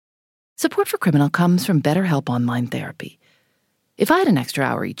Support for Criminal comes from BetterHelp Online Therapy. If I had an extra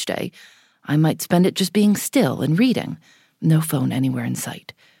hour each day, I might spend it just being still and reading, no phone anywhere in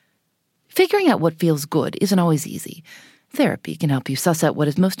sight. Figuring out what feels good isn't always easy. Therapy can help you suss out what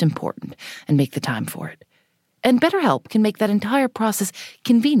is most important and make the time for it. And BetterHelp can make that entire process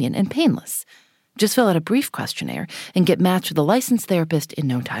convenient and painless. Just fill out a brief questionnaire and get matched with a licensed therapist in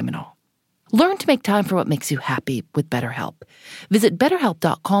no time at all. Learn to make time for what makes you happy with BetterHelp. Visit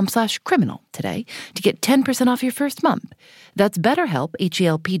BetterHelp.com/criminal today to get 10% off your first month. That's BetterHelp,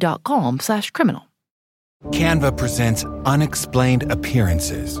 HELP.com/criminal. Canva presents Unexplained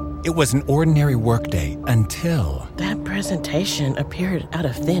Appearances. It was an ordinary workday until... That presentation appeared out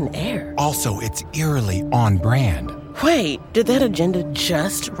of thin air. Also, it's eerily on brand. Wait, did that agenda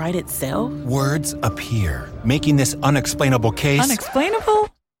just write itself? Words appear, making this unexplainable case... Unexplainable?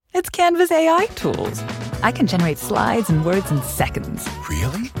 It's Canva's AI tools. I can generate slides and words in seconds.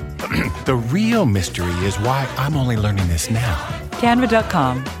 Really? The real mystery is why I'm only learning this now.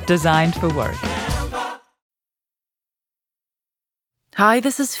 Canva.com, designed for work. Hi,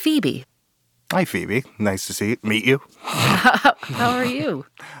 this is Phoebe. Hi, Phoebe. Nice to meet you. How are you?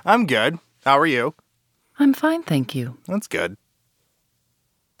 I'm good. How are you? I'm fine, thank you. That's good.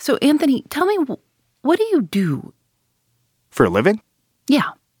 So, Anthony, tell me, what do you do? For a living? Yeah.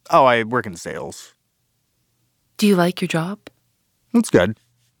 Oh, I work in sales. Do you like your job? It's good.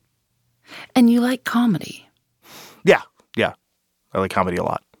 And you like comedy? Yeah. I like comedy a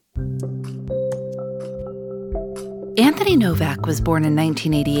lot. Anthony Novak was born in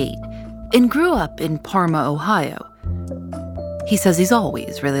 1988 and grew up in Parma, Ohio. He says he's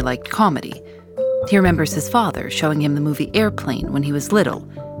always really liked comedy. He remembers his father showing him the movie Airplane when he was little.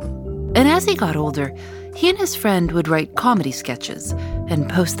 And as he got older, he and his friend would write comedy sketches and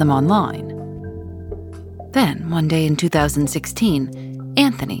post them online. Then, one day in 2016,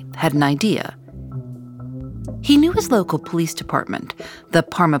 Anthony had an idea. He knew his local police department, the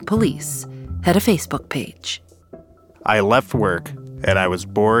Parma Police, had a Facebook page. I left work and I was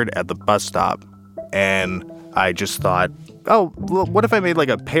bored at the bus stop, and I just thought, oh, well, what if I made like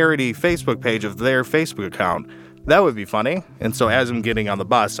a parody Facebook page of their Facebook account? That would be funny. And so as I'm getting on the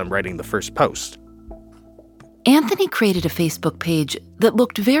bus, I'm writing the first post. Anthony created a Facebook page that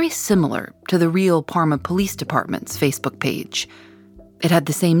looked very similar to the real Parma Police Department's Facebook page. It had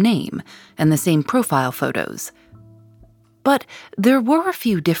the same name and the same profile photos. But there were a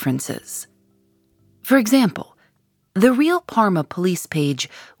few differences. For example, the real Parma Police page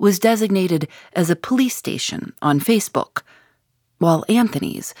was designated as a police station on Facebook, while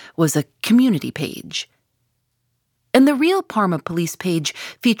Anthony's was a community page. And the real Parma Police page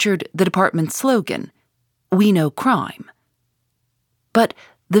featured the department's slogan, "We know crime." But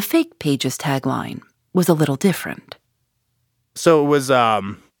the fake page's tagline was a little different. So it was,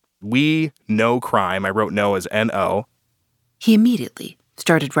 we know crime. I wrote no as N-O. He immediately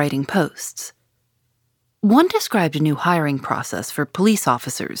started writing posts. One described a new hiring process for police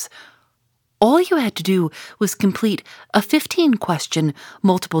officers. All you had to do was complete a 15-question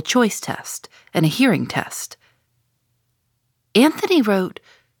multiple-choice test and a hearing test. Anthony wrote,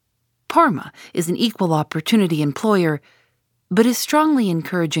 Parma is an equal opportunity employer, but is strongly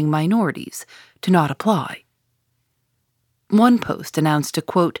encouraging minorities to not apply. One post announced a,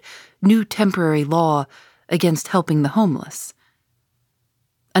 quote, new temporary law against helping the homeless.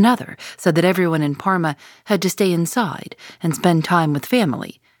 Another said that everyone in Parma had to stay inside and spend time with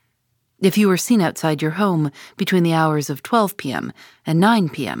family. If you were seen outside your home between the hours of 12 p.m. and 9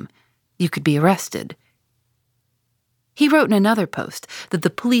 p.m., you could be arrested. He wrote in another post that the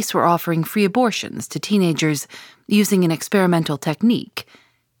police were offering free abortions to teenagers using an experimental technique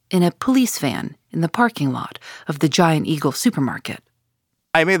in a police van in the parking lot of the Giant Eagle supermarket.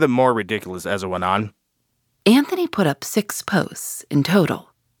 I made them more ridiculous as it went on. Anthony put up 6 posts in total.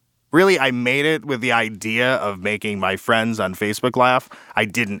 Really, I made it with the idea of making my friends on Facebook laugh. I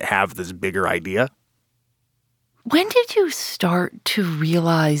didn't have this bigger idea. When did you start to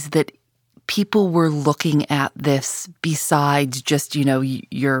realize that people were looking at this besides just,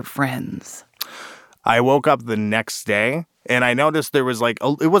 your friends? I woke up the next day and I noticed there was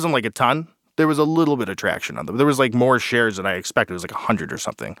it wasn't like a ton. There was a little bit of traction on them. There was more shares than I expected. It was 100 or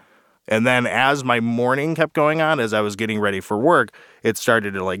something. And then as my morning kept going on, as I was getting ready for work, it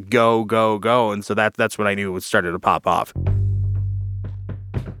started to go. And so that's when I knew it started to pop off.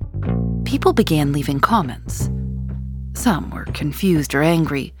 People began leaving comments. Some were confused or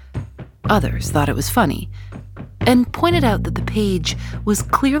angry. Others thought it was funny and pointed out that the page was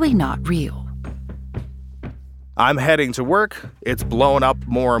clearly not real. I'm heading to work. It's blowing up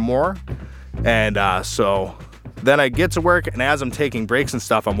more and more. And so Then I get to work, and as I'm taking breaks and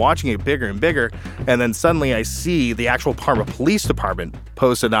stuff, I'm watching it bigger and bigger, and then suddenly I see the actual Parma Police Department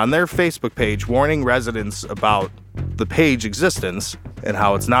posted on their Facebook page warning residents about the page existence and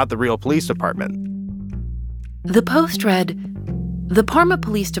how it's not the real police department. The post read, "The Parma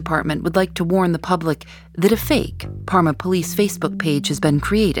Police Department would like to warn the public that a fake Parma Police Facebook page has been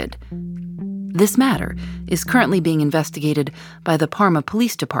created. This matter is currently being investigated by the Parma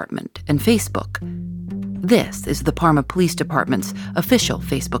Police Department and Facebook. This is the Parma Police Department's official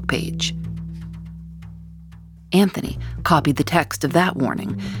Facebook page." Anthony copied the text of that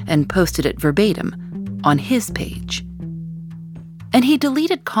warning and posted it verbatim on his page. And he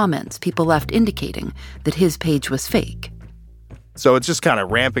deleted comments people left indicating that his page was fake. So it's just kind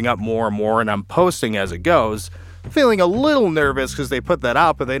of ramping up more and more, and I'm posting as it goes, feeling a little nervous because they put that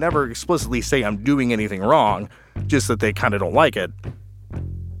out, but they never explicitly say I'm doing anything wrong, just that they kind of don't like it.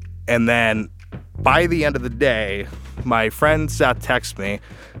 And then by the end of the day, my friend Seth texted me,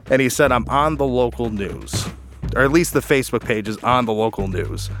 and he said I'm on the local news, or at least the Facebook page is on the local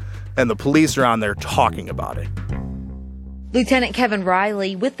news, and the police are on there talking about it. Lieutenant Kevin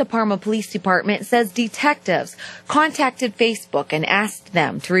Riley with the Parma Police Department says detectives contacted Facebook and asked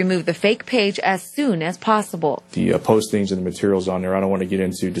them to remove the fake page as soon as possible. The postings and the materials on there, I don't want to get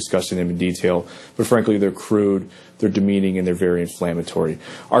into discussing them in detail, but frankly, they're crude, they're demeaning, and they're very inflammatory.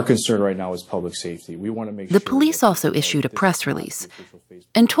 Our concern right now is public safety. We want to make sure... The police also issued a press release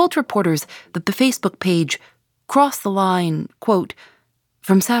and told reporters that the Facebook page crossed the line, quote,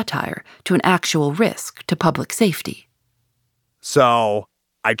 from satire to an actual risk to public safety. So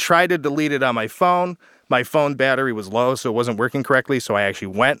I tried to delete it on my phone. My phone battery was low, so it wasn't working correctly. So I actually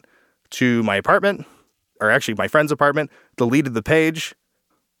went to my apartment, or actually my friend's apartment, deleted the page,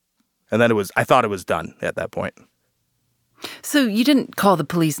 and then I thought it was done at that point. So you didn't call the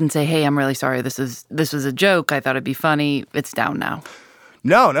police and say, "Hey, I'm really sorry. This was a joke. I thought it'd be funny. It's down now."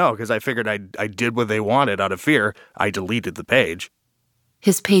 No, because I figured I did what they wanted out of fear. I deleted the page.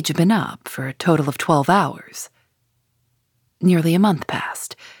 His page had been up for a total of 12 hours. Nearly a month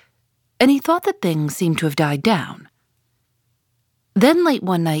passed, and he thought that things seemed to have died down. Then late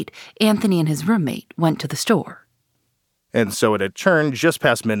one night, Anthony and his roommate went to the store. And so it had turned just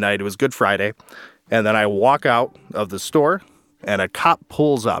past midnight. It was Good Friday. And then I walk out of the store, and a cop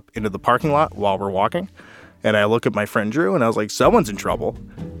pulls up into the parking lot while we're walking. And I look at my friend Drew, and I was like, someone's in trouble.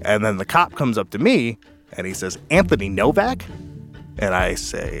 And then the cop comes up to me, and he says, "Anthony Novak?" And I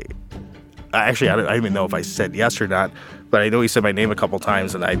say, actually, I don't even know if I said yes or not, but I know he said my name a couple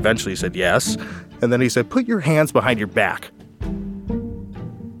times, and I eventually said yes. And then he said, "Put your hands behind your back."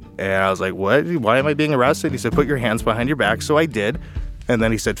 And I was like, "What? Why am I being arrested?" He said, "Put your hands behind your back." So I did. And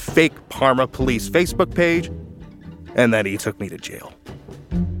then he said, "Fake Parma Police Facebook page." And then he took me to jail.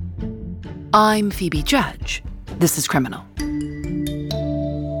 I'm Phoebe Judge. This is Criminal.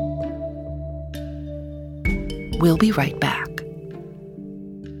 We'll be right back.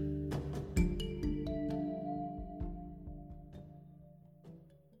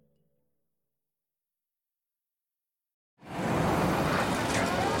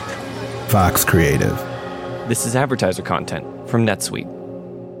 Vox Creative. This is advertiser content from NetSuite.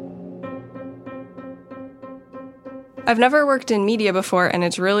 I've never worked in media before, and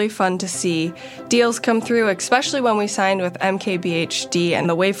it's really fun to see deals come through, especially when we signed with MKBHD and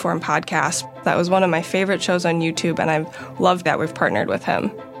the Waveform podcast. That was one of my favorite shows on YouTube, and I love that we've partnered with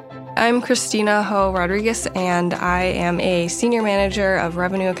him. I'm Christina Ho Rodriguez, and I am a senior manager of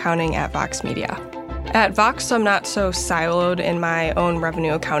revenue accounting at Vox Media. At Vox, I'm not so siloed in my own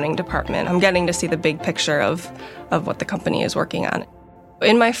revenue accounting department. I'm getting to see the big picture of what the company is working on.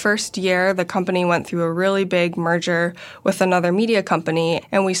 In my first year, the company went through a really big merger with another media company,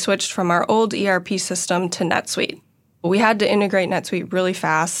 and we switched from our old ERP system to NetSuite. We had to integrate NetSuite really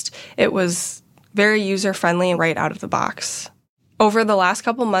fast. It was very user-friendly right out of the box. Over the last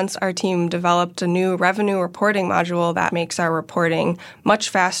couple months, our team developed a new revenue reporting module that makes our reporting much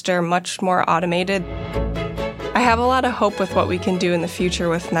faster, much more automated. I have a lot of hope with what we can do in the future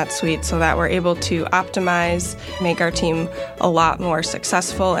with NetSuite so that we're able to optimize, make our team a lot more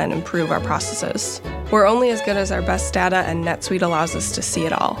successful, and improve our processes. We're only as good as our best data, and NetSuite allows us to see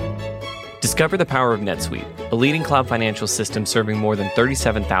it all. Discover the power of NetSuite, a leading cloud financial system serving more than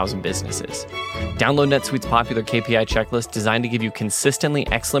 37,000 businesses. Download NetSuite's popular KPI checklist designed to give you consistently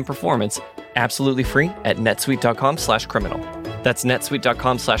excellent performance absolutely free at netsuite.com/criminal. That's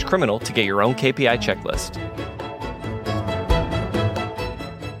netsuite.com/criminal to get your own KPI checklist.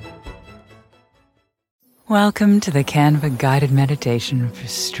 Welcome to the Canva guided meditation for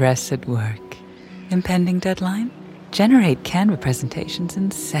stress at work. Impending deadline? Generate Canva presentations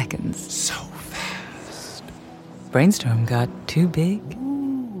in seconds. So fast. Brainstorm got too big?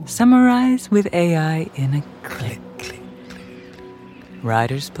 Summarize with AI in a click.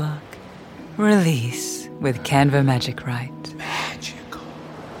 Writer's block? Release with Canva Magic Write. Magical.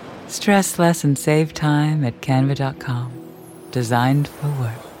 Stress less and save time at canva.com. Designed for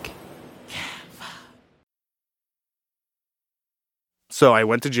work. So I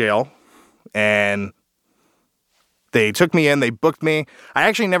went to jail, and they took me in, they booked me. I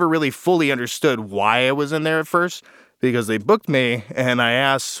actually never really fully understood why I was in there at first, because they booked me, and I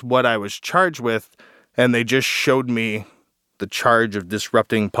asked what I was charged with, and they just showed me the charge of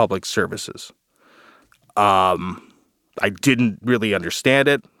disrupting public services. I didn't really understand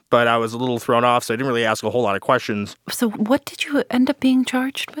it, but I was a little thrown off, so I didn't really ask a whole lot of questions. So what did you end up being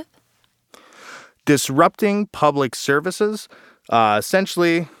charged with? Disrupting public services.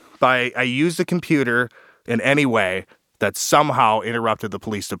 Essentially, I used the computer in any way that somehow interrupted the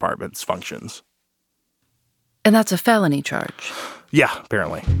police department's functions. And that's a felony charge? Yeah,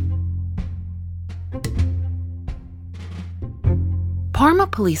 apparently. Parma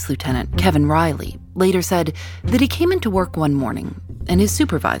Police Lieutenant Kevin Riley later said that he came into work one morning and his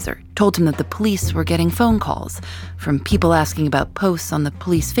supervisor told him that the police were getting phone calls from people asking about posts on the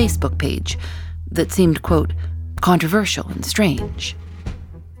police Facebook page that seemed, quote, controversial and strange.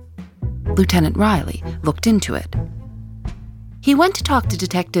 Lieutenant Riley looked into it. He went to talk to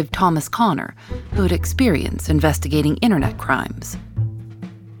Detective Thomas Connor, who had experience investigating internet crimes.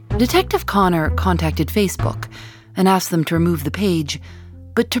 Detective Connor contacted Facebook and asked them to remove the page,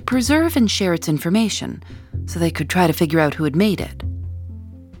 but to preserve and share its information so they could try to figure out who had made it.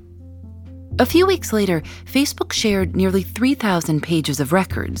 A few weeks later, Facebook shared nearly 3,000 pages of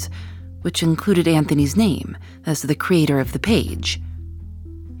records, which included Anthony's name as the creator of the page.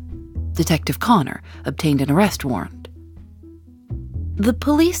 Detective Connor obtained an arrest warrant. The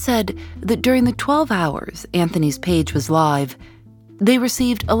police said that during the 12 hours Anthony's page was live, they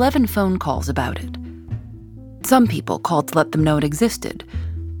received 11 phone calls about it. Some people called to let them know it existed.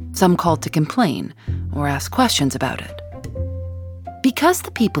 Some called to complain or ask questions about it. Because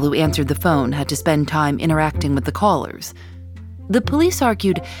the people who answered the phone had to spend time interacting with the callers, the police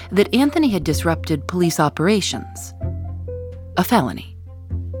argued that Anthony had disrupted police operations, a felony.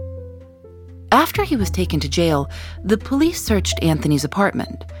 After he was taken to jail, the police searched Anthony's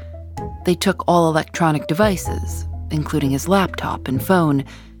apartment. They took all electronic devices, including his laptop and phone,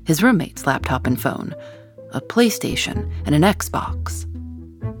 his roommate's laptop and phone, a PlayStation, and an Xbox.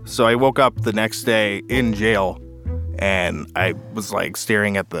 So I woke up the next day in jail, and I was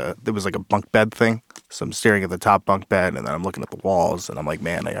staring at there was a bunk bed thing. So I'm staring at the top bunk bed, and then I'm looking at the walls, and I'm like,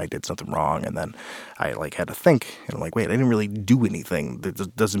 man, I did something wrong. And then I had to think, and I'm like, wait, I didn't really do anything.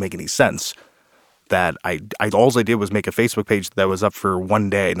 That doesn't make any sense. That all I did was make a Facebook page that was up for one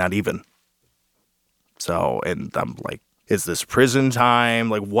day, not even. So, and I'm like, is this prison time?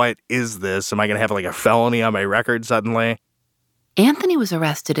 What is this? Am I going to have a felony on my record suddenly? Anthony was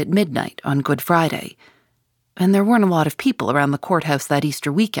arrested at midnight on Good Friday, and there weren't a lot of people around the courthouse that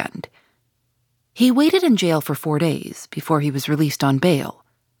Easter weekend. He waited in jail for 4 days before he was released on bail.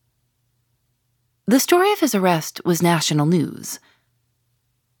 The story of his arrest was national news.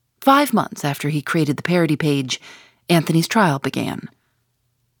 5 months after he created the parody page, Anthony's trial began.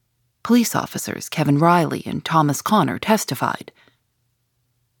 Police officers Kevin Riley and Thomas Connor testified.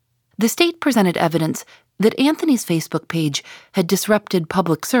 The state presented evidence that Anthony's Facebook page had disrupted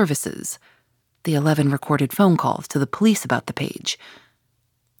public services, the 11 recorded phone calls to the police about the page.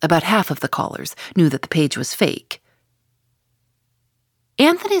 About half of the callers knew that the page was fake.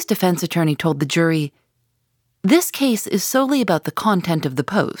 Anthony's defense attorney told the jury, "This case is solely about the content of the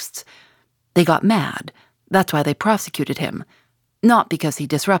posts. They got mad. That's why they prosecuted him. Not because he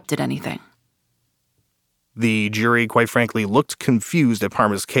disrupted anything." The jury, quite frankly, looked confused at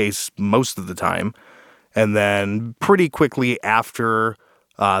Parma's case most of the time. And then pretty quickly after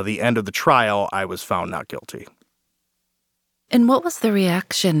the end of the trial, I was found not guilty. And what was the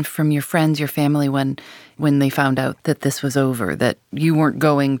reaction from your friends, your family, when they found out that this was over, that you weren't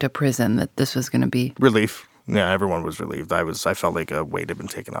going to prison, that this was going to be? Relief. Yeah, everyone was relieved. I felt like a weight had been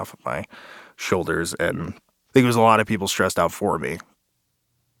taken off of my shoulders, and I think there was a lot of people stressed out for me.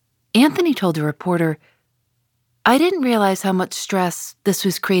 Anthony told a reporter, "I didn't realize how much stress this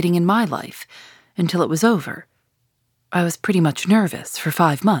was creating in my life until it was over. I was pretty much nervous for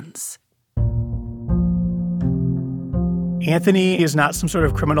 5 months." Anthony is not some sort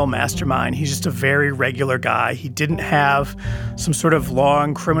of criminal mastermind. He's just a very regular guy. He didn't have some sort of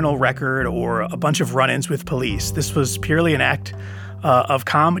long criminal record or a bunch of run-ins with police. This was purely an act of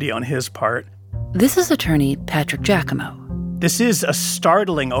comedy on his part. This is attorney Patrick Giacomo. This is a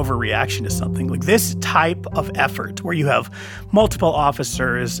startling overreaction to something. Like this type of effort where you have multiple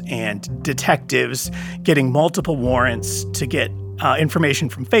officers and detectives getting multiple warrants to get information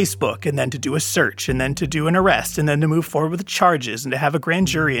from Facebook and then to do a search and then to do an arrest and then to move forward with charges and to have a grand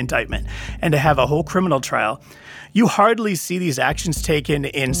jury indictment and to have a whole criminal trial. You hardly see these actions taken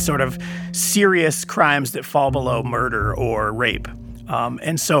in sort of serious crimes that fall below murder or rape.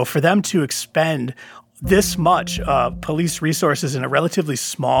 And so for them to expend this much police resources in a relatively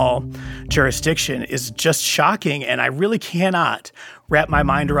small jurisdiction is just shocking, and I really cannot wrap my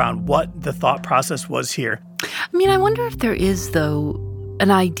mind around what the thought process was here. I mean, I wonder if there is, though, an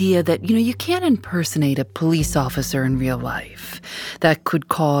idea that, you can't impersonate a police officer in real life. That could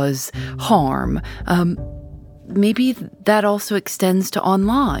cause harm. Maybe that also extends to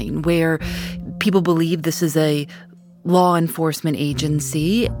online, where people believe this is a law enforcement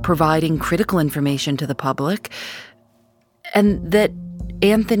agency providing critical information to the public, and that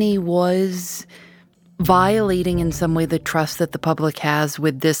Anthony was violating in some way the trust that the public has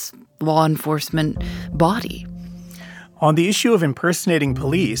with this law enforcement body. On the issue of impersonating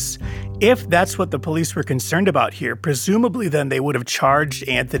police, if that's what the police were concerned about here, presumably then they would have charged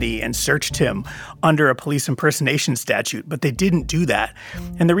Anthony and searched him under a police impersonation statute, but they didn't do that.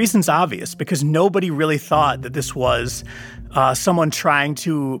 And the reason's obvious, because nobody really thought that this was someone trying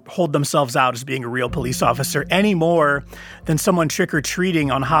to hold themselves out as being a real police officer any more than someone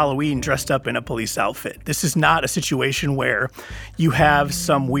trick-or-treating on Halloween dressed up in a police outfit. This is not a situation where you have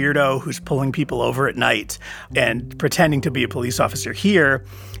some weirdo who's pulling people over at night and pretending to be a police officer. Here,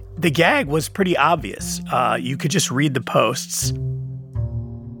 the gag was pretty obvious. You could just read the posts.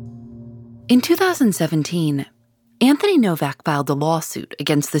 In 2017, Anthony Novak filed a lawsuit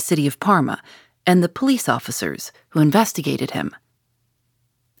against the city of Parma and the police officers who investigated him.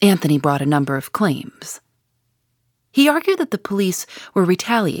 Anthony brought a number of claims. He argued that the police were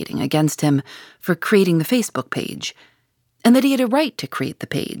retaliating against him for creating the Facebook page, and that he had a right to create the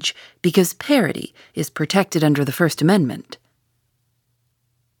page because parody is protected under the First Amendment.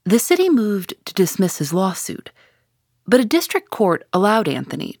 The city moved to dismiss his lawsuit, but a district court allowed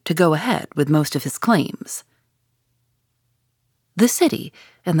Anthony to go ahead with most of his claims. The city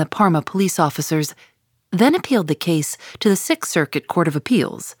and the Parma police officers then appealed the case to the Sixth Circuit Court of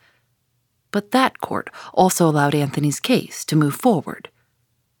Appeals, but that court also allowed Anthony's case to move forward.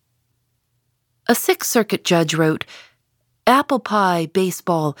 A Sixth Circuit judge wrote, "Apple pie,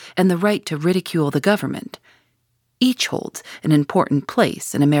 baseball, and the right to ridicule the government each holds an important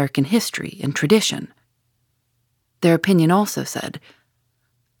place in American history and tradition." Their opinion also said,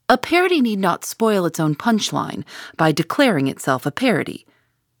 "A parody need not spoil its own punchline by declaring itself a parody.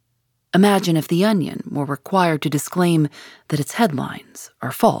 Imagine if The Onion were required to disclaim that its headlines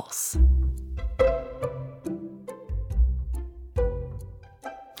are false."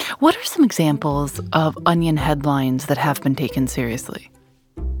 What are some examples of Onion headlines that have been taken seriously?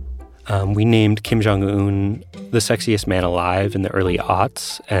 We named Kim Jong-un the sexiest man alive in the early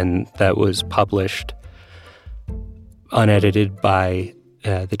aughts, and that was published unedited by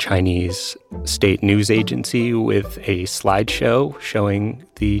the Chinese state news agency with a slideshow showing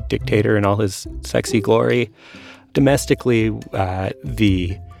the dictator in all his sexy glory. Domestically,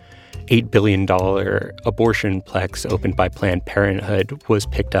 the $8 billion abortion plex opened by Planned Parenthood was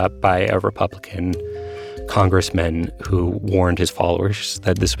picked up by a Republican congressman who warned his followers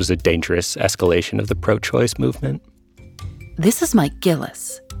that this was a dangerous escalation of the pro-choice movement. This is Mike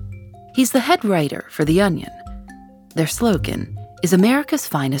Gillis. He's the head writer for The Onion. Their slogan is America's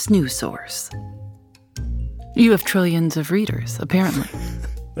finest news source. You have trillions of readers, apparently.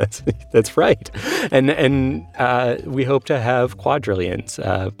 That's right. And we hope to have quadrillions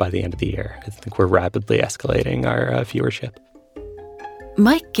by the end of the year. I think we're rapidly escalating our viewership.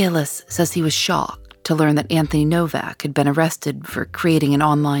 Mike Gillis says he was shocked to learn that Anthony Novak had been arrested for creating an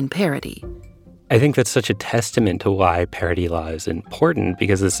online parody. I think that's such a testament to why parody law is important,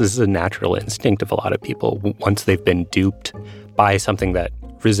 because this is a natural instinct of a lot of people. Once they've been duped by something that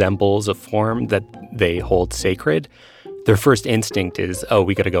resembles a form that they hold sacred, their first instinct is, oh,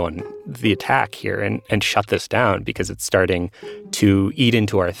 we got to go on the attack here and shut this down because it's starting to eat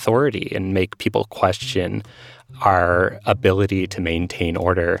into our authority and make people question our ability to maintain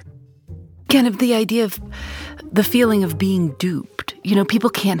order. Kind of the idea of the feeling of being duped. People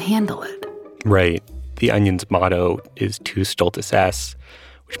can't handle it. Right. The Onion's motto is Tu stultus es,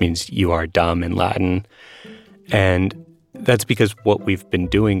 which means you are dumb in Latin. And that's because what we've been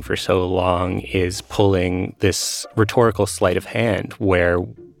doing for so long is pulling this rhetorical sleight of hand where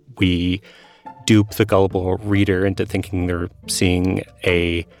we dupe the gullible reader into thinking they're seeing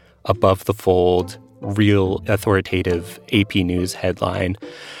a above-the-fold real authoritative AP News headline.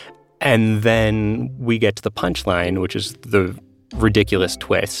 And then we get to the punchline, which is the ridiculous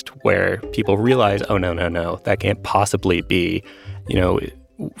twist where people realize, oh, no, that can't possibly be,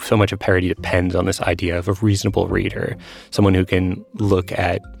 so much of parody depends on this idea of a reasonable reader, someone who can look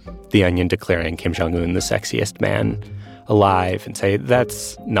at The Onion declaring Kim Jong-un the sexiest man alive and say,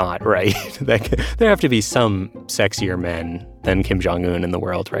 that's not right. There have to be some sexier men than Kim Jong-un in the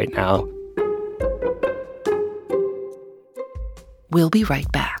world right now. We'll be right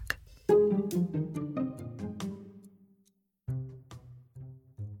back.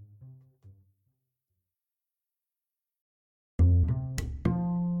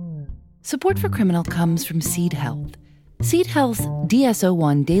 Support for Criminal comes from Seed Health. Seed Health's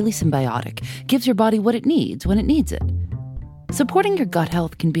DS-01 Daily Symbiotic gives your body what it needs when it needs it. Supporting your gut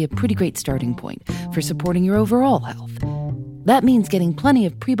health can be a pretty great starting point for supporting your overall health. That means getting plenty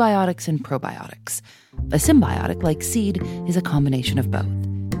of prebiotics and probiotics. A symbiotic like Seed is a combination of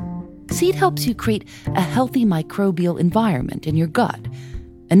both. Seed helps you create a healthy microbial environment in your gut.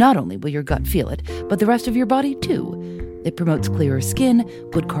 And not only will your gut feel it, but the rest of your body too. It promotes clearer skin,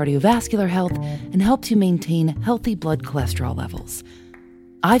 good cardiovascular health, and helps you maintain healthy blood cholesterol levels.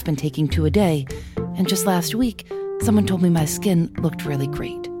 I've been taking 2 a day, and just last week, someone told me my skin looked really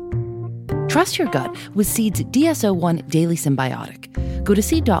great. Trust your gut with Seed's DS-01 Daily Symbiotic. Go to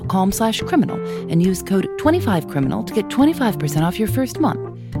seed.com/criminal and use code 25criminal to get 25% off your first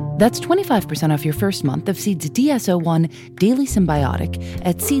month. That's 25% off your first month of Seed's DS-01 Daily Symbiotic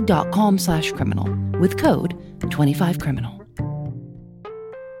at seed.com/criminal with code 25criminal.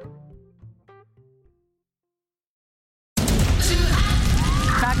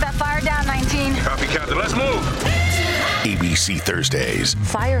 Knock that fire down, 19. Copy, Captain. Let's move. ABC Thursdays.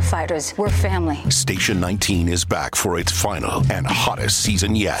 Firefighters, we're family. Station 19 is back for its final and hottest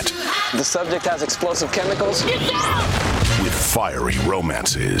season yet. The subject has explosive chemicals. Get down! With fiery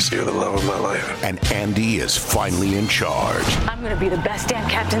romances. You're the love of my life. And Andy is finally in charge. I'm going to be the best damn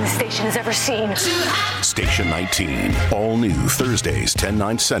captain the station has ever seen. Station 19. All new Thursdays,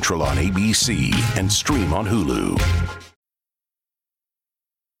 10/9 Central on ABC and stream on Hulu.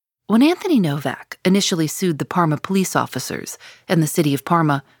 When Anthony Novak initially sued the Parma police officers and the city of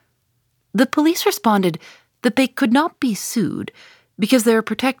Parma, the police responded that they could not be sued because they are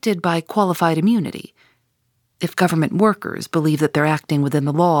protected by qualified immunity. If government workers believe that they're acting within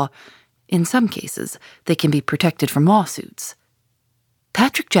the law, in some cases, they can be protected from lawsuits.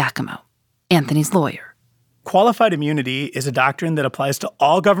 Patrick Giacomo, Anthony's lawyer. Qualified immunity is a doctrine that applies to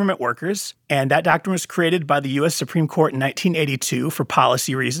all government workers, and that doctrine was created by the U.S. Supreme Court in 1982 for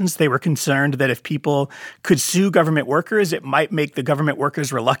policy reasons. They were concerned that if people could sue government workers, it might make the government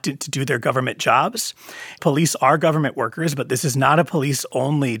workers reluctant to do their government jobs. Police are government workers, but this is not a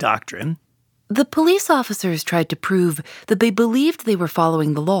police-only doctrine. The police officers tried to prove that they believed they were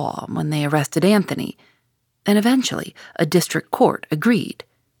following the law when they arrested Anthony, and eventually a district court agreed.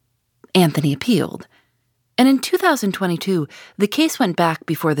 Anthony appealed. And in 2022, the case went back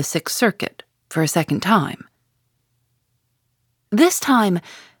before the Sixth Circuit for a second time. This time,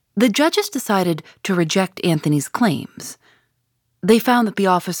 the judges decided to reject Anthony's claims. They found that the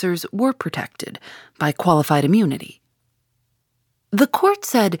officers were protected by qualified immunity. The court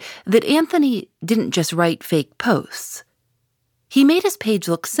said that Anthony didn't just write fake posts. He made his page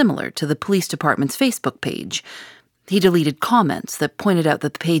look similar to the police department's Facebook page. He deleted comments that pointed out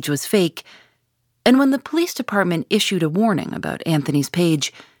that the page was fake. And when the police department issued a warning about Anthony's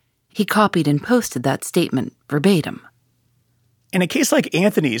page, he copied and posted that statement verbatim. In a case like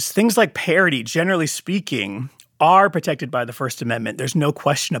Anthony's, things like parody, generally speaking, are protected by the First Amendment. There's no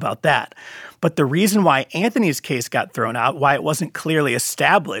question about that. But the reason why Anthony's case got thrown out, why it wasn't clearly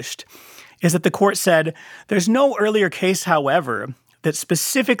established, is that the court said there's no earlier case, however, that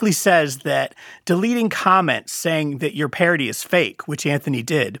specifically says that deleting comments saying that your parody is fake, which Anthony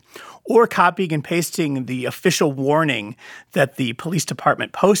did, or copying and pasting the official warning that the police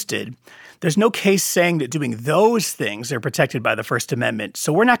department posted, there's no case saying that doing those things are protected by the First Amendment.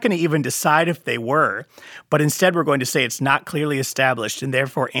 So we're not going to even decide if they were, but instead we're going to say it's not clearly established, and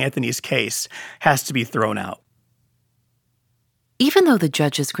therefore Anthony's case has to be thrown out. Even though the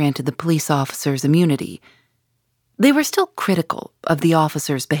judges granted the police officers immunity, they were still critical of the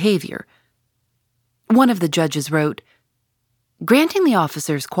officers' behavior. One of the judges wrote, "Granting the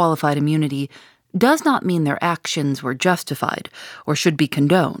officers qualified immunity does not mean their actions were justified or should be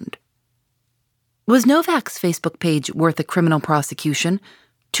condoned." Was Novak's Facebook page worth a criminal prosecution,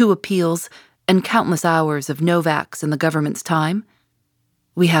 2 appeals, and countless hours of Novak's and the government's time?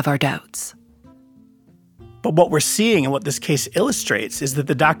 We have our doubts. But what we're seeing and what this case illustrates is that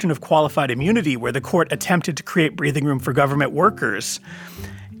the doctrine of qualified immunity, where the court attempted to create breathing room for government workers,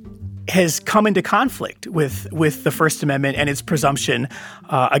 has come into conflict with the First Amendment and its presumption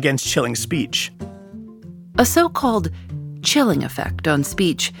against chilling speech. A so-called chilling effect on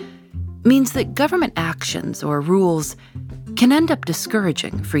speech means that government actions or rules can end up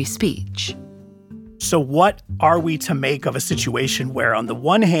discouraging free speech. So what are we to make of a situation where, on the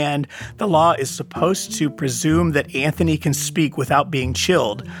one hand, the law is supposed to presume that Anthony can speak without being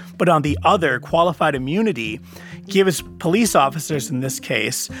chilled, but on the other, qualified immunity gives police officers, in this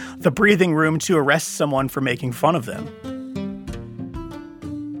case, the breathing room to arrest someone for making fun of them?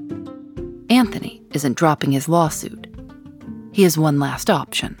 Anthony isn't dropping his lawsuit. He has one last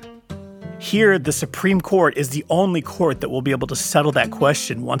option. Here, the Supreme Court is the only court that will be able to settle that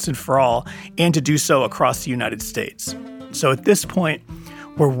question once and for all, and to do so across the United States. So at this point,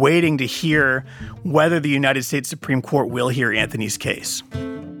 we're waiting to hear whether the United States Supreme Court will hear Anthony's case.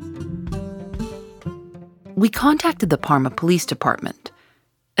 We contacted the Parma Police Department,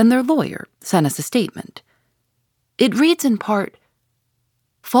 and their lawyer sent us a statement. It reads in part,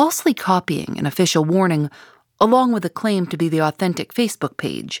 falsely copying an official warning along with a claim to be the authentic Facebook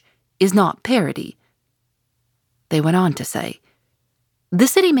page is not parody. They went on to say, the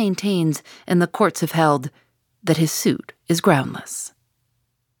city maintains, and the courts have held, that his suit is groundless.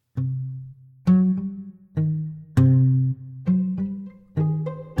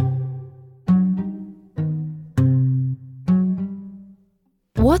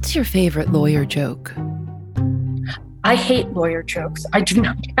 What's your favorite lawyer joke? I hate lawyer jokes. I do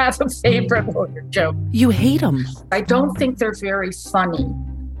not have a favorite lawyer joke. You hate them? I don't think they're very funny.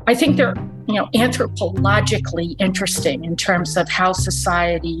 I think they're, anthropologically interesting in terms of how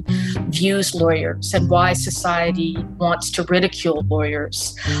society views lawyers and why society wants to ridicule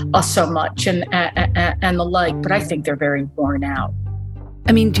lawyers so much and the like. But I think they're very worn out.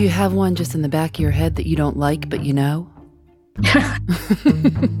 I mean, do you have one just in the back of your head that you don't like, but you know?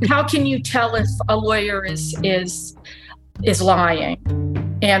 How can you tell if a lawyer is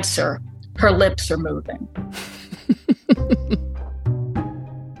lying? Answer, her lips are moving.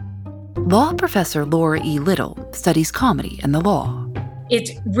 Law professor Laura E. Little studies comedy and the law.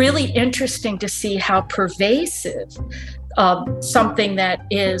 It's really interesting to see how pervasive something that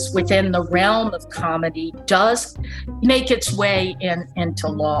is within the realm of comedy does make its way into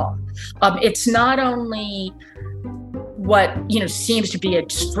law. It's not only what seems to be a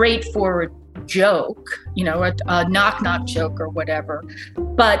straightforward joke, a knock-knock joke or whatever,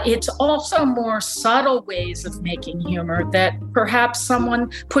 but it's also more subtle ways of making humor that perhaps someone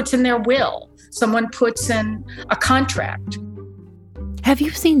puts in their will, someone puts in a contract. Have you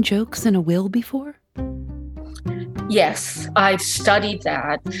seen jokes in a will before? Yes, I've studied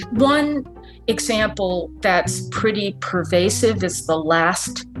that. One example that's pretty pervasive is the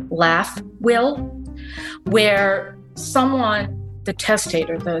last laugh will, where someone, the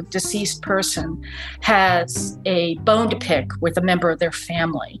testator, the deceased person, has a bone to pick with a member of their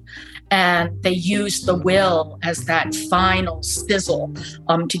family. And they use the will as that final sizzle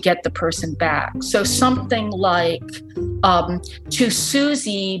to get the person back. So something like, to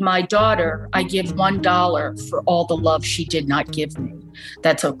Susie, my daughter, I give $1 for all the love she did not give me.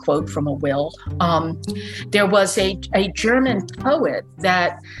 That's a quote from a will. There was a German poet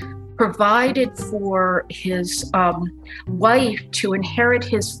that provided for his wife to inherit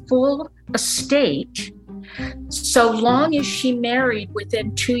his full estate so long as she married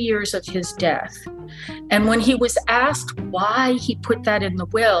within 2 years of his death. And when he was asked why he put that in the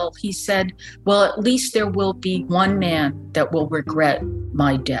will, he said, well, at least there will be one man that will regret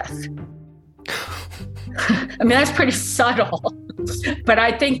my death. I mean, that's pretty subtle, but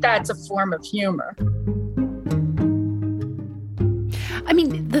I think that's a form of humor. I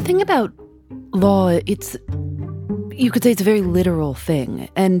mean, the thing about law, you could say it's a very literal thing.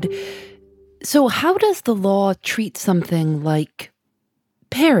 And so how does the law treat something like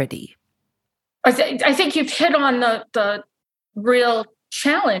parody? I think you've hit on the real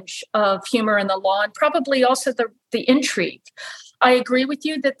challenge of humor in the law, and probably also the intrigue. I agree with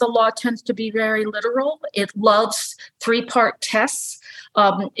you that the law tends to be very literal. It loves three-part tests.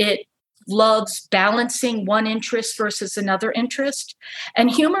 It loves balancing one interest versus another interest. And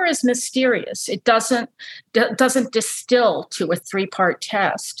humor is mysterious. It doesn't distill to a three-part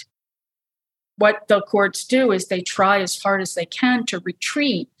test. What the courts do is they try as hard as they can to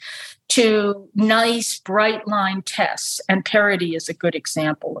retreat to nice, bright line tests. And parody is a good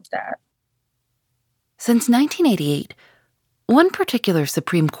example of that. Since 1988, one particular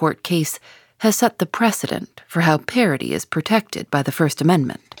Supreme Court case has set the precedent for how parody is protected by the First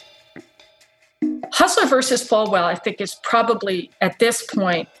Amendment. Hustler versus Falwell, I think, is probably, at this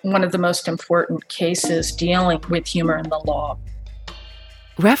point, one of the most important cases dealing with humor in the law.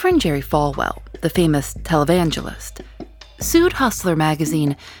 Reverend Jerry Falwell, the famous televangelist, sued Hustler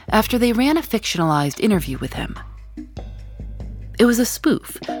magazine after they ran a fictionalized interview with him. It was a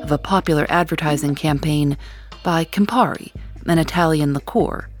spoof of a popular advertising campaign by Campari, an Italian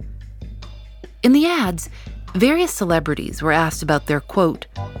liqueur. In the ads, various celebrities were asked about their, quote,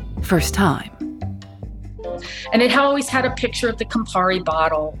 first time. And it always had a picture of the Campari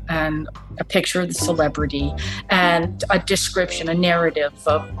bottle and a picture of the celebrity and a description, a narrative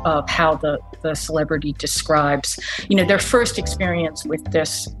of how the celebrity describes, their first experience with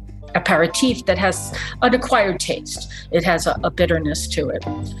this aperitif that has an acquired taste. It has a bitterness to it.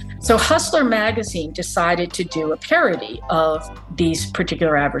 So Hustler magazine decided to do a parody of these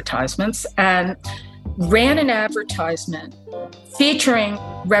particular advertisements and ran an advertisement featuring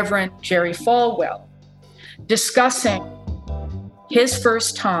Reverend Jerry Falwell discussing his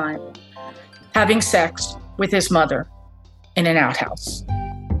first time having sex with his mother in an outhouse.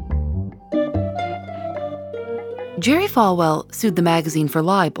 Jerry Falwell sued the magazine for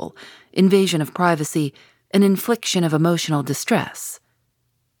libel, invasion of privacy, and infliction of emotional distress.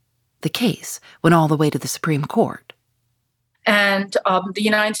 The case went all the way to the Supreme Court. And the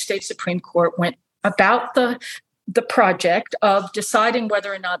United States Supreme Court went about the project of deciding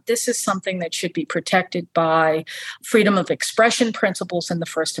whether or not this is something that should be protected by freedom of expression principles in the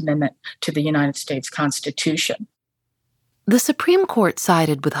First Amendment to the United States Constitution. The Supreme Court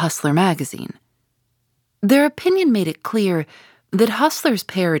sided with Hustler magazine. Their opinion made it clear that Hustler's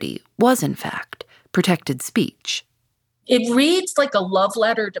parody was, in fact, protected speech. It reads like a love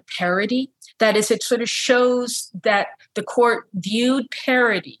letter to parody. That is, it sort of shows that the court viewed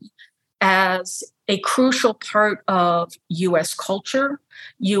parody as a crucial part of U.S. culture,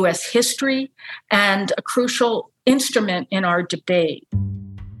 U.S. history, and a crucial instrument in our debate.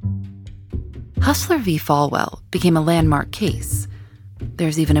 Hustler v. Falwell became a landmark case.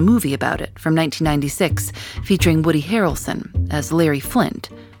 There's even a movie about it from 1996 featuring Woody Harrelson as Larry Flynt,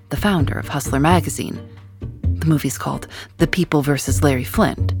 the founder of Hustler magazine. The movie's called The People vs. Larry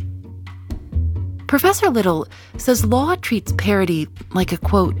Flynt. Professor Little says law treats parody like a,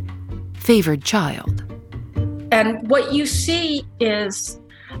 quote, favored child. And what you see is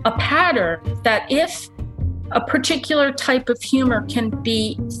a pattern that if a particular type of humor can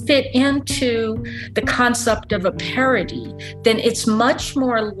be fit into the concept of a parody, then it's much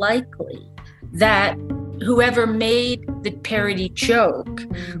more likely that whoever made the parody joke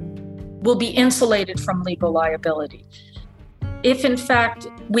will be insulated from legal liability. If, in fact,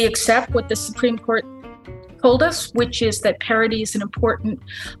 we accept what the Supreme Court told us, which is that parody is an important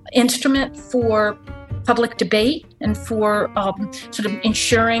instrument for public debate and for sort of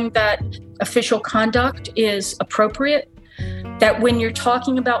ensuring that official conduct is appropriate, that when you're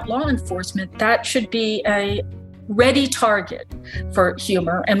talking about law enforcement, that should be a ready target for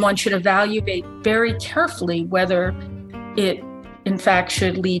humor, and one should evaluate very carefully whether it, in fact,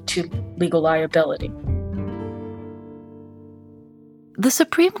 should lead to legal liability. The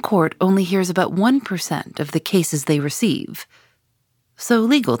Supreme Court only hears about 1% of the cases they receive. So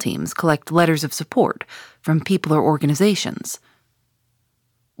legal teams collect letters of support from people or organizations.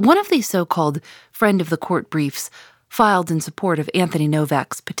 One of these so-called friend of the court briefs filed in support of Anthony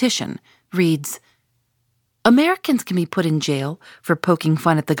Novak's petition reads, Americans can be put in jail for poking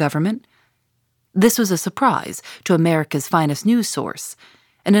fun at the government. This was a surprise to America's finest news source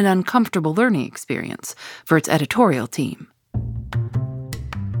and an uncomfortable learning experience for its editorial team.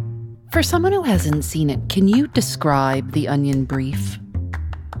 For someone who hasn't seen it, can you describe the Onion brief?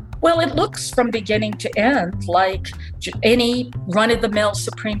 Well, it looks from beginning to end like any run-of-the-mill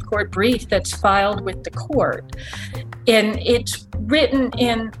Supreme Court brief that's filed with the court. And it's written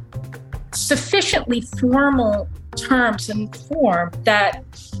in sufficiently formal terms and form that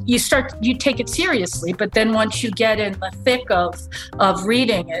you take it seriously, but then once you get in the thick of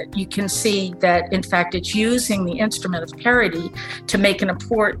reading it, you can see that, in fact, it's using the instrument of parody to make an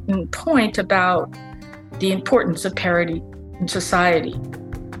important point about the importance of parody in society.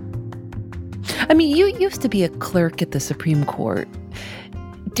 I mean, you used to be a clerk at the Supreme Court.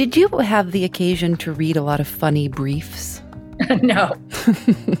 Did you have the occasion to read a lot of funny briefs? No.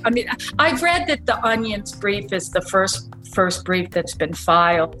 I mean, I've read that the Onion's brief is the first brief that's been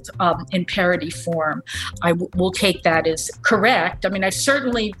filed in parody form. I will take that as correct. I mean, I've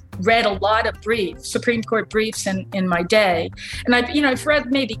certainly read a lot of Supreme Court briefs in my day. And I've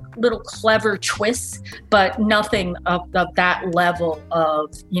read maybe little clever twists, but nothing of that level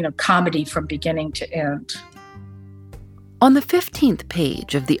of, comedy from beginning to end. On the 15th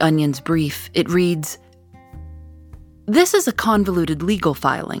page of The Onion's brief, it reads, "This is a convoluted legal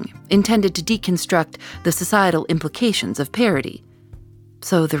filing intended to deconstruct the societal implications of parody,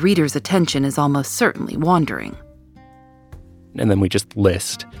 so the reader's attention is almost certainly wandering." And then we just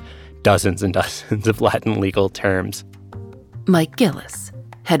list dozens and dozens of Latin legal terms. Mike Gillis,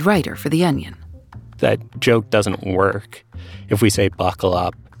 head writer for The Onion. That joke doesn't work. If we say buckle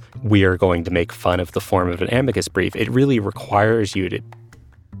up, we are going to make fun of the form of an amicus brief. It really requires you to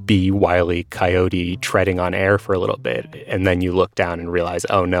be Wile E. Coyote treading on air for a little bit, and then you look down and realize,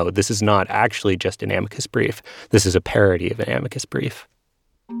 oh no, this is not actually just an amicus brief. This is a parody of an amicus brief.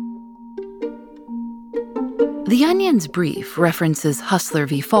 The Onion's brief references Hustler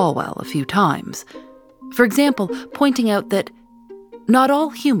v. Falwell a few times. For example, pointing out that not all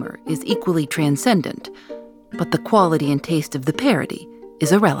humor is equally transcendent, but the quality and taste of the parody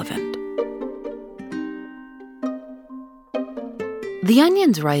is irrelevant. The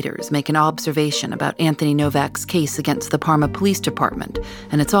Onion's writers make an observation about Anthony Novak's case against the Parma Police Department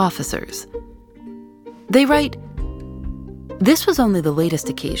and its officers. They write, "This was only the latest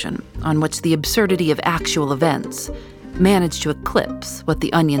occasion on which the absurdity of actual events managed to eclipse what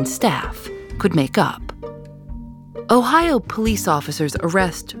the Onion staff could make up. Ohio police officers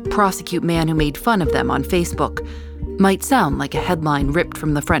arrest, prosecute man who made fun of them on Facebook might sound like a headline ripped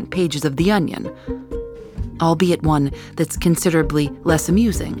from the front pages of The Onion, albeit one that's considerably less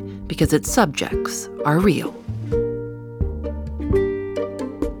amusing because its subjects are real."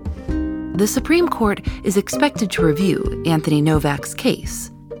 The Supreme Court is expected to review Anthony Novak's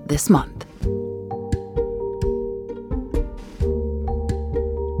case this month.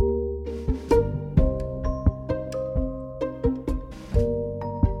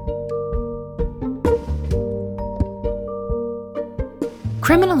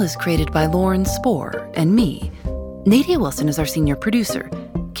 Criminal is created by Lauren Spohr and me. Nadia Wilson is our senior producer.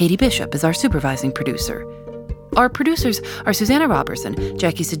 Katie Bishop is our supervising producer. Our producers are Susanna Robertson,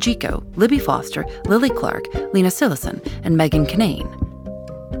 Jackie Sajiko, Libby Foster, Lily Clark, Lena Sillison, and Megan Kinane.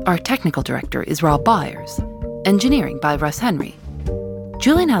 Our technical director is Rob Byers. Engineering by Russ Henry.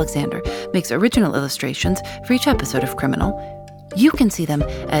 Julian Alexander makes original illustrations for each episode of Criminal. You can see them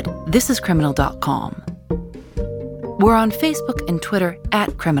at thisiscriminal.com. We're on Facebook and Twitter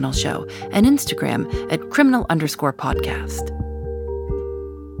at Criminal Show and Instagram at criminal_podcast.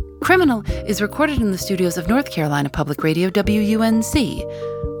 Criminal is recorded in the studios of North Carolina Public Radio WUNC.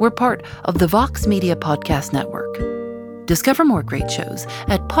 We're part of the Vox Media Podcast Network. Discover more great shows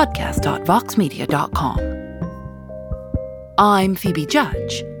at podcast.voxmedia.com. I'm Phoebe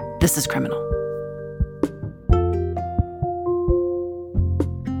Judge. This is Criminal.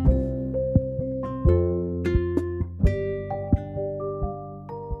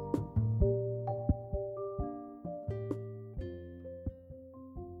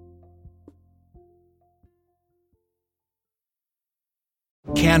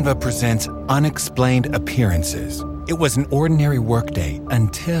 Canva presents Unexplained Appearances. It was an ordinary workday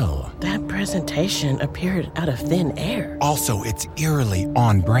until... That presentation appeared out of thin air. Also, it's eerily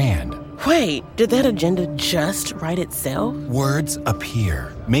on brand. Wait, did that agenda just write itself? Words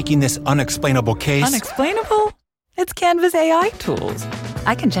appear, making this unexplainable case... Unexplainable? It's Canva's AI tools.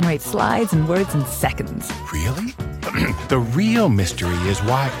 I can generate slides and words in seconds. Really? The real mystery is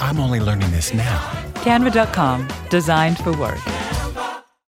why I'm only learning this now. Canva.com, designed for work.